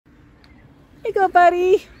Here you go,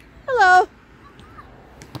 buddy. Hello.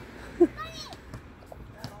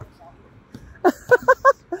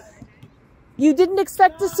 You didn't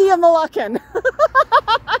expect to see a Moluccan.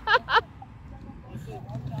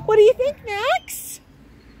 What do you think, Max?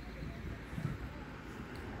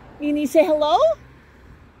 You need to say hello?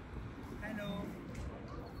 Hello.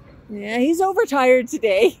 Yeah, he's overtired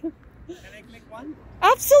today. Can I click one?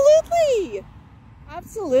 Absolutely.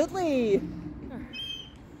 Absolutely.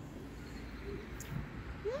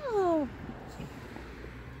 Yeah.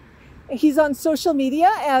 He's on social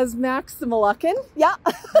media as Max the Moluccan. Yeah.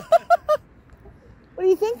 What do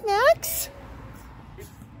you think, Max?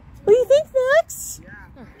 What do you think, Max?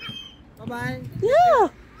 Yeah. Bye-bye. Yeah.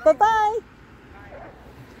 Bye-bye.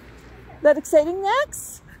 That exciting,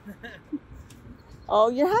 Max? Oh,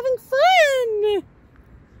 you're having fun.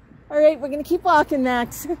 All right, we're going to keep walking,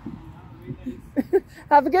 Max.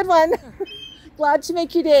 Have a good one. Glad to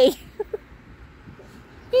make your day.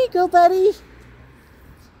 Here you go, buddy.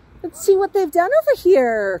 Let's see what they've done over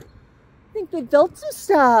here. I think they built some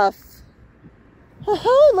stuff.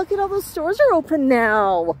 Oh, look at all those stores are open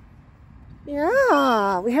now.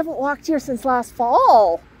 Yeah, we haven't walked here since last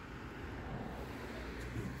fall.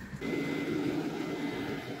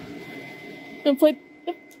 And play.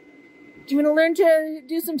 Do you want to learn to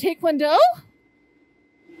do some taekwondo?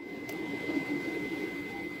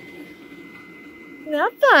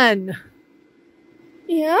 Have fun.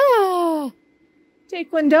 Yeah.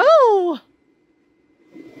 Taekwondo.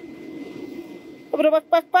 How about a buck,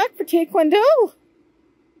 buck, buck for taekwondo?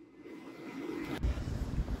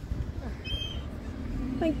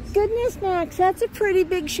 My goodness, Max, that's a pretty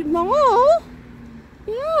big mall.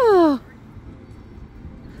 Yeah.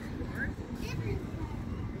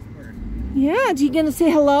 Yeah, are you gonna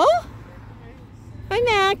say hello? Hi,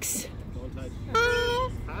 Max. Hi.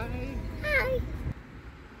 Hi.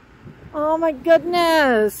 Oh my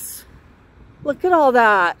goodness. Look at all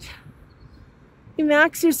that. Hey,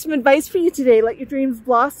 Max, here's some advice for you today. Let your dreams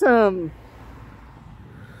blossom.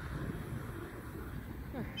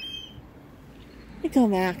 Here you go,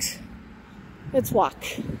 Max. Let's walk.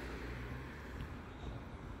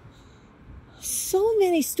 So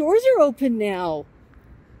many stores are open now.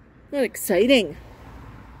 Isn't that exciting?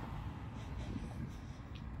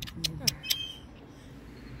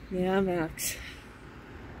 Yeah, Max.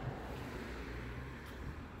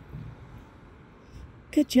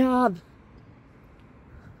 Good job.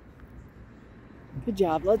 Good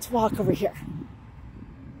job. Let's walk over here.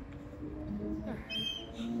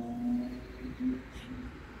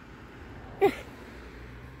 Here.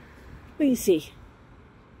 What do you see?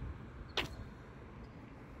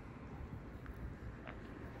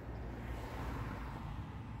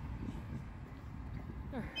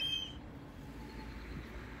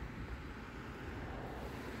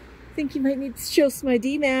 I think you might need to show some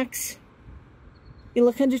ID, Max. You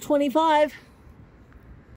look under 25.